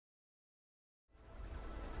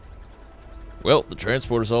Well, the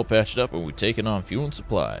transporter's all patched up and we've taken on fuel and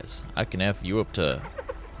supplies. I can have you up to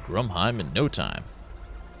Grumheim in no time.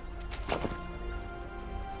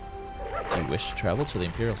 Do you wish to travel to the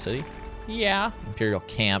Imperial City? Yeah. Imperial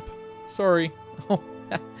Camp. Sorry. Oh,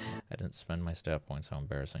 I didn't spend my stat points. How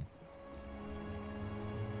embarrassing.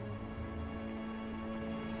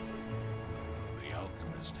 The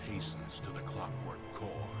alchemist hastens to the clockwork core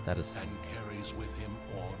That is... and carries with him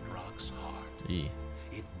Ordrock's heart.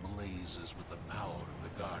 It blazes with the power of the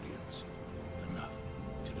Guardians, enough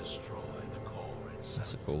to destroy the core itself.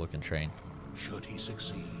 That's a cool looking train. Should he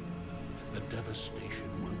succeed, the devastation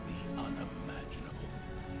will be unimaginable.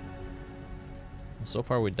 So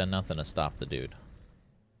far, we've done nothing to stop the dude.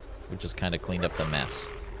 We just kind of cleaned up the mess.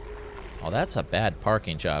 Oh, that's a bad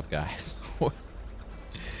parking job, guys. What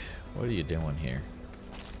are you doing here?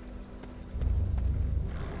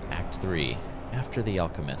 Act 3. After the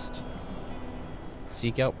Alchemist.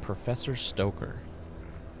 Seek out Professor Stoker.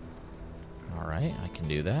 Alright, I can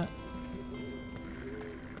do that.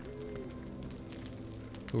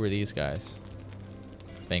 Who are these guys?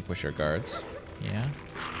 Vanquisher guards. Yeah,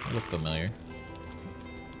 they look familiar.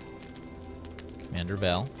 Commander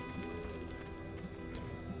Bell.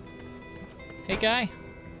 Hey guy,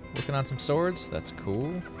 working on some swords? That's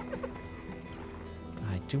cool.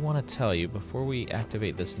 I do want to tell you, before we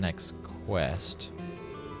activate this next quest,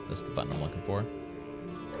 that's the button I'm looking for,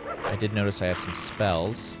 I did notice I had some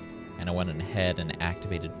spells, and I went ahead and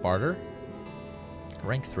activated Barter.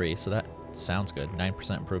 Rank 3, so that sounds good.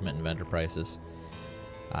 9% improvement in vendor prices.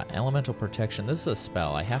 Elemental Protection, this is a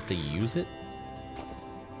spell. I have to use it.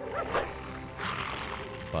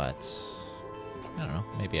 But, I don't know,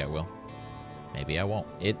 maybe I will. Maybe I won't.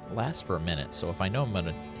 It lasts for a minute, so if I know I'm going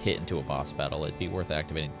to hit into a boss battle, it'd be worth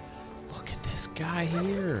activating. Look at this guy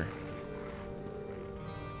here.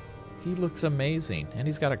 He looks amazing, and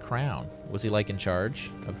he's got a crown. Was he, like, in charge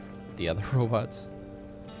of the other robots?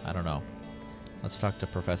 I don't know. Let's talk to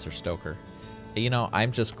Professor Stoker. You know,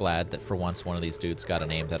 I'm just glad that for once one of these dudes got a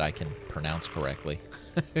name that I can pronounce correctly.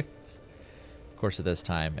 Of course, at this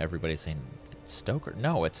time, everybody's saying, Stoker?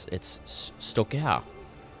 No, it's Stoker.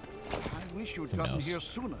 I wish you'd gotten here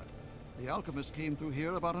sooner. The alchemist came through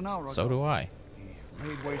here about an hour ago. So do I. He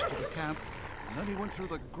laid waste to the camp, and then he went through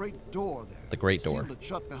the great door there. The great door. Sealed it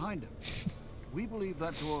shut behind him. We believe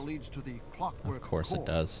that door leads to the clockwork Of course core. it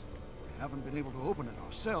does. We haven't been able to open it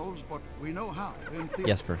ourselves, but we know how, in theory.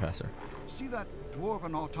 Yes, Professor. See that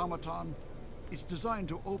dwarven automaton? It's designed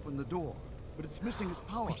to open the door, but it's missing its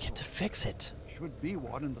power We get to fix it. Should be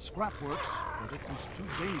one in the scrapworks, but it was too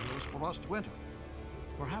dangerous for us to enter.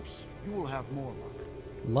 Perhaps you will have more luck.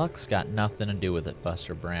 Luck's got nothing to do with it,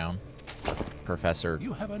 Buster Brown. Professor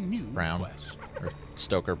You have a new Brown. quest. Or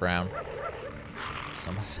Stoker Brown.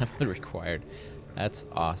 Some assembly required. That's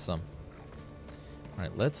awesome.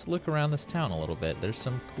 Alright, let's look around this town a little bit. There's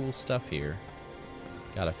some cool stuff here.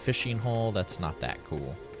 Got a fishing hole. That's not that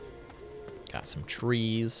cool. Got some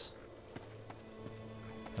trees.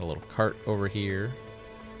 Got a little cart over here.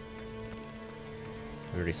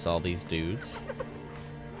 We already saw these dudes.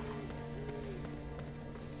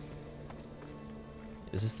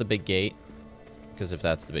 Is this the big gate? Because if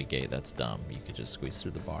that's the big gate, that's dumb. You could just squeeze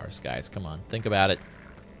through the bars. Guys, come on. Think about it.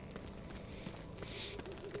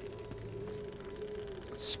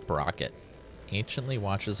 Sprocket. Anciently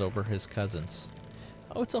watches over his cousins.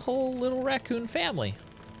 Oh, it's a whole little raccoon family.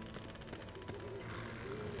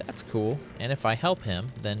 That's cool. And if I help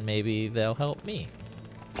him, then maybe they'll help me.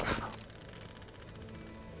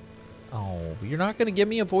 Oh, you're not going to give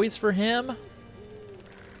me a voice for him?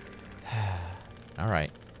 All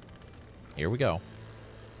right. Here we go.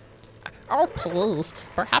 Oh, please.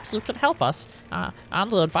 Perhaps you can help us. On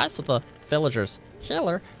the advice of the villagers'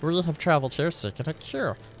 healer, we have traveled here seeking a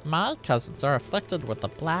cure. My cousins are afflicted with the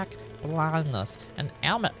black blindness, an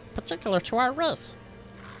ailment particular to our race.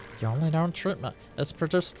 The only known treatment is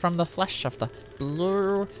produced from the flesh of the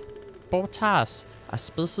blue Boletus, a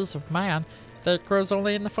species of man that grows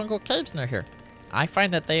only in the fungal caves near here. I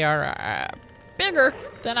find that they are bigger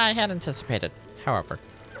than I had anticipated. However,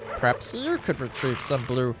 perhaps you could retrieve some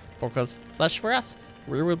blue Boletus flesh for us.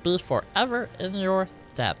 We will be forever in your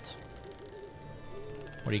debt.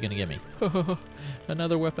 What are you going to give me?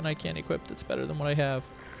 Another weapon I can't equip that's better than what I have.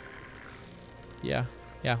 Yeah,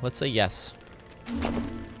 let's say yes.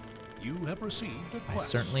 You have received a I quest.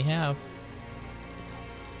 certainly have.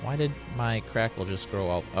 Why did my Crackle just grow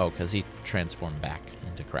all... Oh, because he transformed back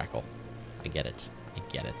into Crackle. I get it.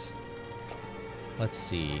 Let's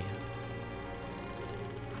see.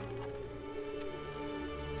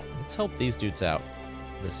 Let's help these dudes out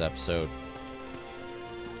this episode.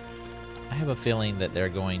 I have a feeling that they're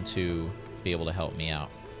going to be able to help me out.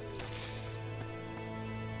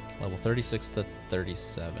 Level 36 to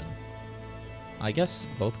 37. I guess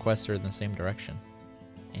both quests are in the same direction.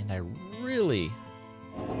 And I really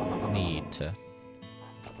need to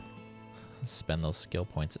spend those skill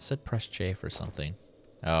points. It said press J for something.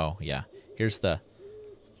 Oh, yeah. Here's the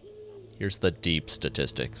deep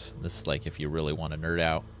statistics. This is like if you really want to nerd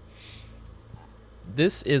out.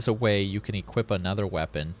 This is a way you can equip another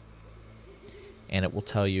weapon, and it will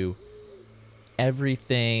tell you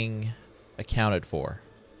everything accounted for.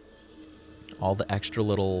 All the extra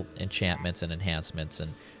little enchantments and enhancements.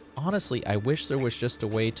 And honestly, I wish there was just a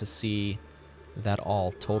way to see that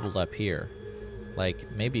all totaled up here.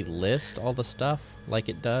 Like, maybe list all the stuff like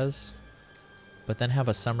it does, but then have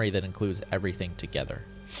a summary that includes everything together.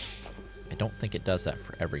 I don't think it does that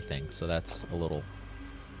for everything, so that's a little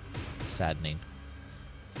saddening.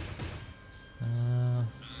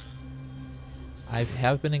 I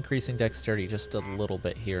have been increasing dexterity just a little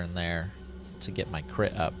bit here and there to get my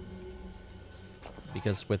crit up.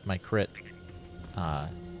 Because with my crit,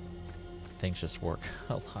 things just work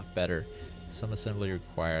a lot better. Some assembly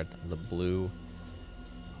required. The blue,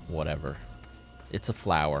 whatever. It's a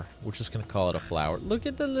flower. We're just going to call it a flower. Look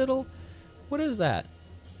at the little... What is that?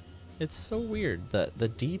 It's so weird. The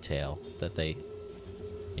detail that they...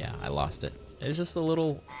 Yeah, I lost it. It's just a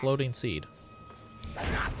little floating seed.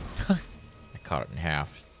 I caught it in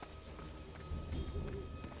half.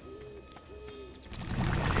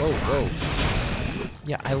 Whoa, whoa.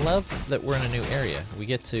 Yeah, I love that we're in a new area. We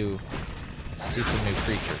get to see some new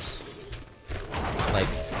creatures. Like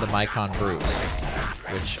the Mycon Brute,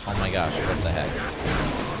 which, oh my gosh, what the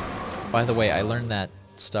heck. By the way, I learned that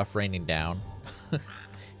stuff raining down,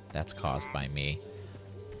 that's caused by me.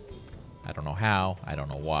 I don't know how, I don't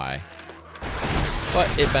know why. But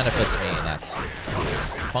it benefits me, and that's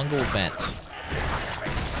fungal vent.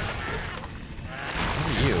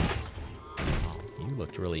 Who are you? You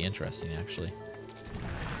looked really interesting, actually.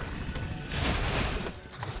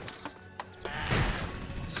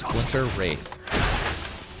 Splinter Wraith.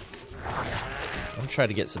 I'm gonna try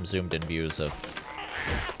to get some zoomed in views of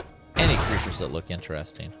any creatures that look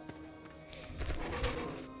interesting.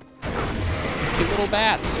 Cute little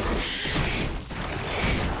bats.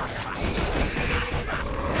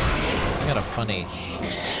 I got a funny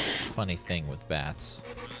thing with bats.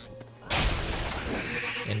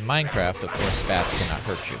 In Minecraft, of course, bats cannot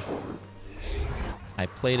hurt you. I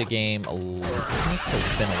played a game, I think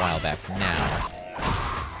it's been a while back now.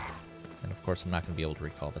 And of course, I'm not going to be able to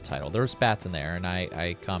recall the title. There's bats in there, and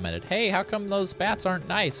I commented, hey, how come those bats aren't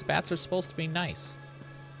nice? Bats are supposed to be nice.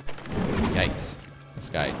 Yikes. This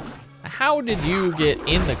guy. How did you get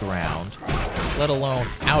in the ground, let alone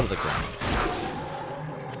out of the ground?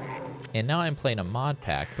 And now I'm playing a mod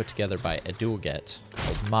pack put together by Aduget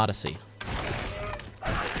called Modacy.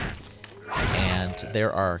 And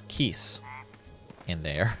there are keys in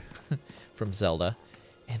there from Zelda,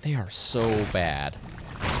 and they are so bad,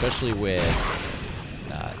 especially with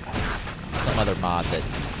some other mod that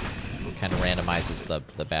kind of randomizes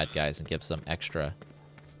the bad guys and gives them extra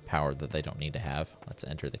power that they don't need to have. Let's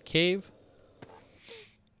enter the cave.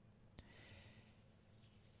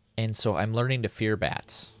 And so I'm learning to fear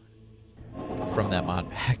bats from that mod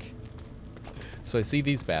pack. So I see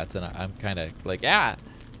these bats and I'm kind of like, ah!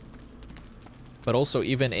 But also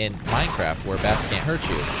even in Minecraft where bats can't hurt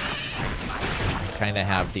you, I kind of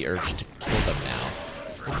have the urge to kill them now.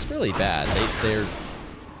 It's really bad. They're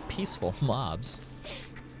peaceful mobs.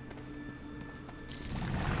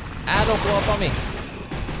 Ah, don't blow up on me.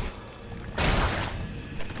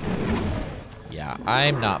 Yeah,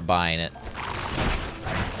 I'm not buying it.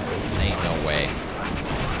 Ain't no way.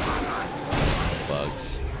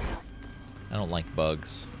 Bugs. I don't like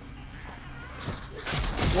bugs.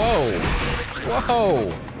 Whoa!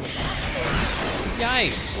 Whoa!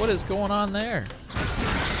 Yikes! What is going on there?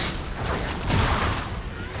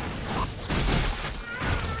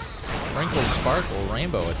 Sprinkle, sparkle,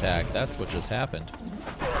 rainbow attack. That's what just happened.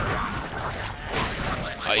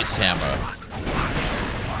 Ice hammer.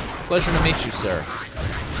 Pleasure to meet you, sir.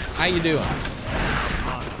 How you doing?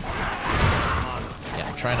 Yeah,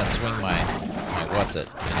 I'm trying to swing my what's it,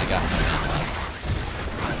 and I got no mana left.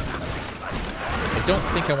 I don't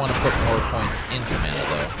think I want to put more points into mana,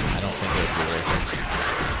 though. I don't think it would be worth it.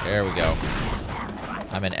 There we go.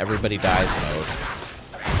 I'm in everybody dies mode.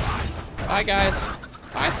 Bye, guys.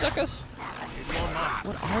 Bye, suckers.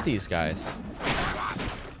 What are these guys?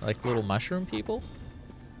 Like little mushroom people?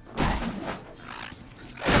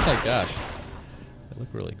 Oh my gosh. They look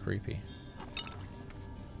really creepy.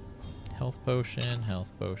 Health potion,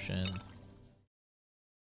 health potion.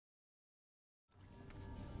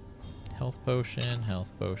 Health potion, health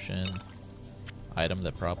potion. Item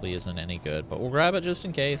that probably isn't any good, but we'll grab it just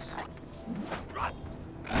in case.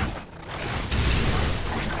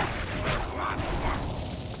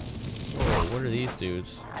 Oh, what are these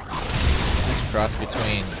dudes? It's a cross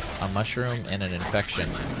between a mushroom and an infection.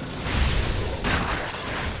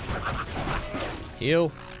 Heal.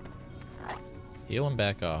 Heal and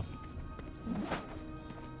back off.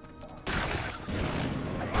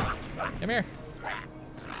 Come here.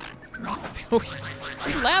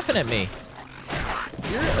 You're laughing at me.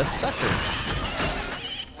 You're a sucker.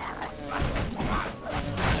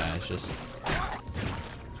 Yeah, it's just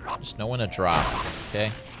knowing to drop,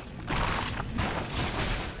 okay?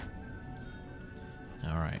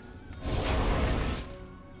 Alright.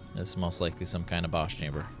 This is most likely some kind of boss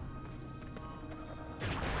chamber.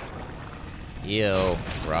 Ew,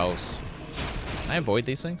 gross. Can I avoid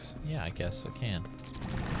these things? Yeah, I guess I can.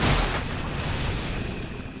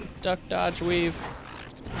 Duck, dodge, weave.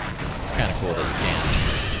 It's kind of cool that you can.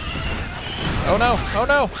 Oh no! Oh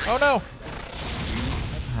no! Oh no!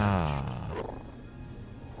 Ah.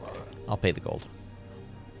 I'll pay the gold.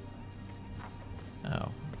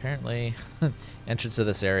 Oh, apparently entrance to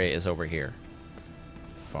this area is over here.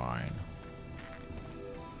 Fine.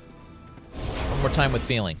 One more time with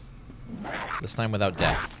feeling. This time without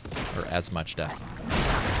death. Or as much death.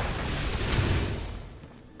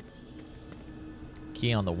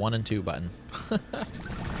 Key on the 1 and 2 button. Let's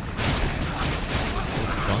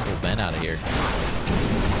bungle Ben out of here.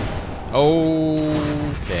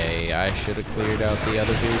 Okay, I should have cleared out the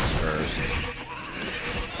other dudes first.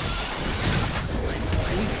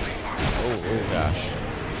 Oh gosh.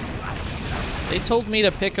 They told me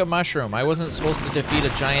to pick a mushroom. I wasn't supposed to defeat a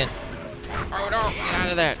giant... Oh no, get out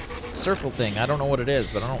of that circle thing. I don't know what it is,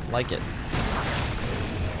 but I don't like it.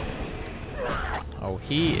 Oh,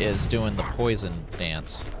 he is doing the poison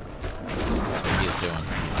dance. That's what he's doing.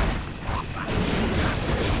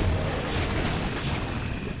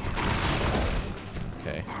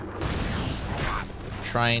 Okay.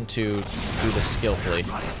 Trying to do this skillfully.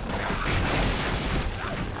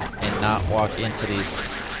 And not walk into these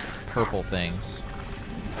purple things.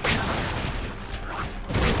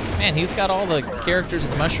 Man, he's got all the characters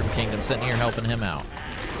in the Mushroom Kingdom sitting here helping him out.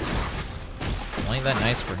 Well, ain't that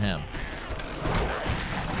nice for him?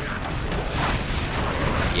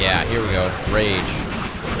 Yeah, here we go. Rage.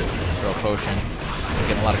 Throw a potion. We're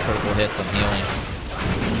getting a lot of critical hits. I'm healing.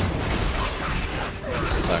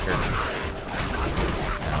 Sucker.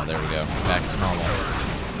 Oh, there we go. Back to normal.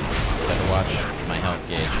 Gotta watch my health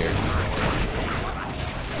gauge here.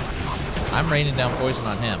 I'm raining down poison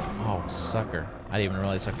on him. Oh, sucker. I didn't even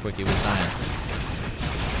realize how quick he was dying.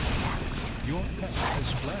 Your pet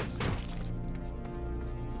has fled.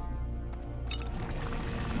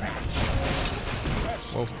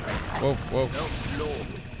 Whoa, whoa, whoa.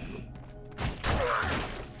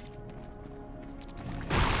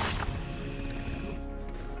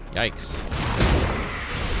 Yikes.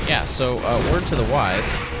 Yeah, so, word to the wise.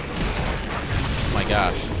 Oh my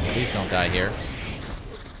gosh, please don't die here.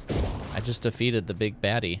 I just defeated the big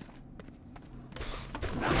baddie.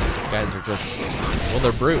 These guys are just, well,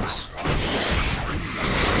 they're brutes. What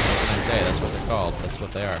can I say? That's what they're called. That's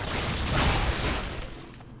what they are.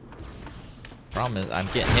 Problem is, I'm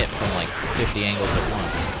getting hit from like 50 angles at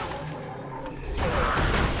once.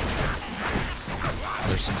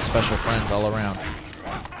 There's some special friends all around.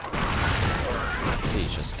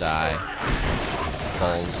 Please just die.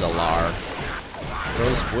 Balzalar.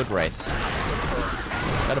 Those wood wraiths.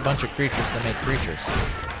 Got a bunch of creatures that make creatures.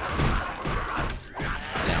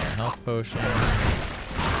 Down a health potion.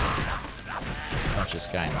 Punch this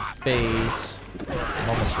guy in the face. I'm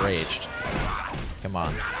almost raged. Come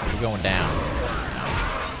on, we're going down. No.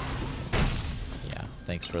 Yeah,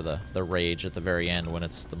 thanks for the rage at the very end when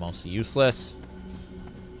it's the most useless.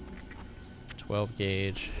 12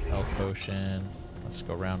 gauge, health potion. Let's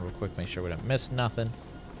go around real quick, make sure we don't miss nothing.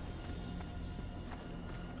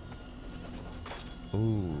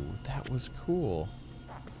 Ooh, that was cool.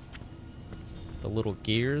 The little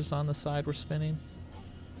gears on the side were spinning.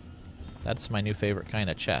 That's my new favorite kind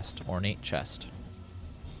of chest, ornate chest.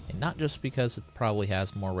 And not just because it probably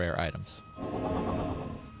has more rare items.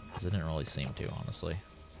 Because it didn't really seem to, honestly.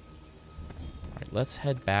 Alright, let's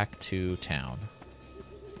head back to town.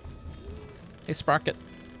 Hey, Sprocket.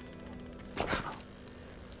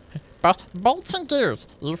 Bolts and gears,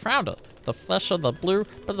 you found it. The flesh of the blue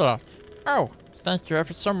blood. Oh, thank you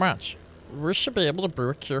ever so much. We should be able to brew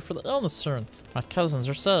a cure for the illness soon. My cousins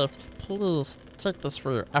are saved. Please take this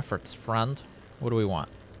for your efforts, friend. What do we want?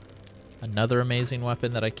 Another amazing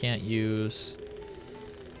weapon that I can't use.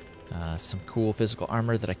 Some cool physical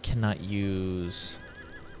armor that I cannot use.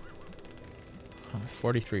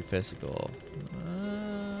 43 physical.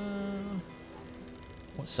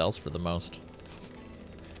 What sells for the most?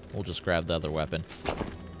 We'll just grab the other weapon.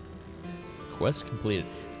 Quest completed.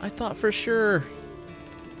 I thought for sure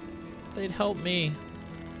they'd help me.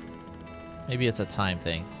 Maybe it's a time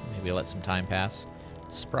thing. Maybe I'll let some time pass.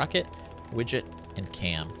 Sprocket, Widget, and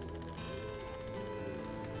Cam.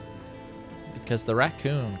 Because the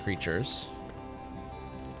raccoon creatures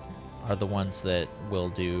are the ones that will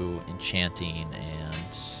do enchanting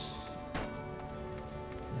and...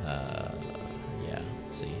 yeah,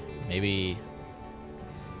 let's see. Maybe...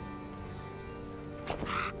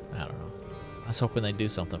 I don't know. I was hoping they'd do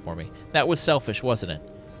something for me. That was selfish, wasn't it?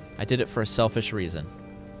 I did it for a selfish reason.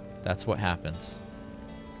 That's what happens.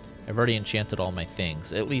 I've already enchanted all my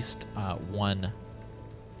things. At least one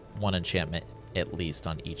enchantment, at least,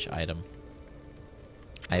 on each item.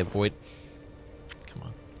 I avoided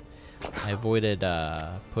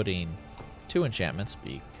putting 2 enchantments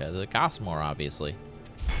because it costs more, obviously.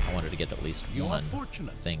 I wanted to get at least one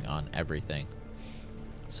thing on everything.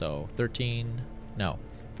 So 5%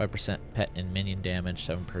 pet and minion damage,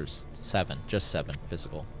 7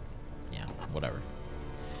 physical. Yeah, whatever.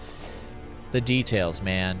 The details,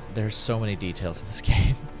 man. There's so many details in this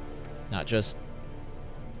game. Not just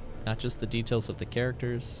the details of the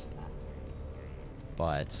characters,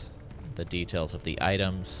 but the details of the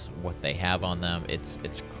items, what they have on them. It's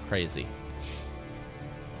crazy.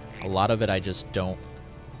 A lot of it I just don't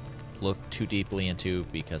look too deeply into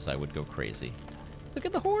because I would go crazy. Look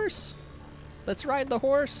at the horse. Let's ride the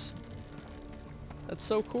horse. That's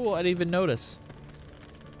so cool. I didn't even notice.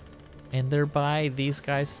 And they're by these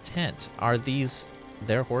guys' tent. Are these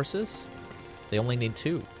their horses? They only need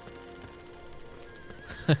 2.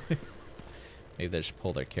 Maybe they just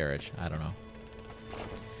pull their carriage. I don't know.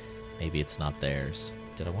 Maybe it's not theirs.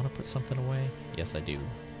 Did I want to put something away? Yes, I do.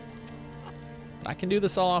 But I can do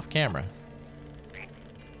this all off camera.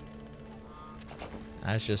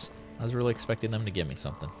 I was really expecting them to give me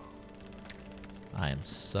something. I am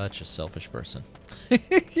such a selfish person.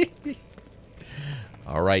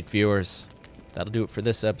 All right, viewers. That'll do it for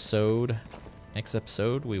this episode. Next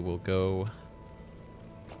episode, we will go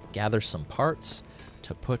gather some parts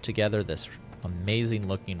to put together this amazing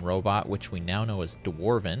looking robot, which we now know is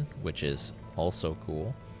Dwarven, which is also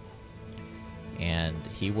cool. And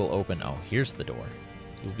he will open... Oh, here's the door.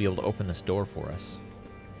 He will be able to open this door for us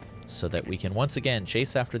so that we can once again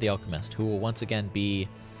chase after the alchemist, who will once again be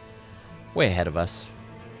way ahead of us.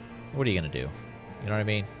 What are you going to do? You know what I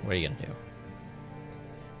mean? What are you going to do?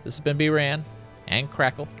 This has been bRanN and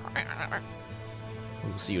Crackle.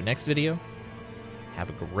 We will see you next video. Have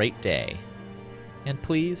a great day. And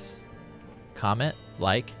please, comment,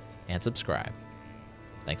 like, and subscribe.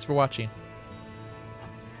 Thanks for watching.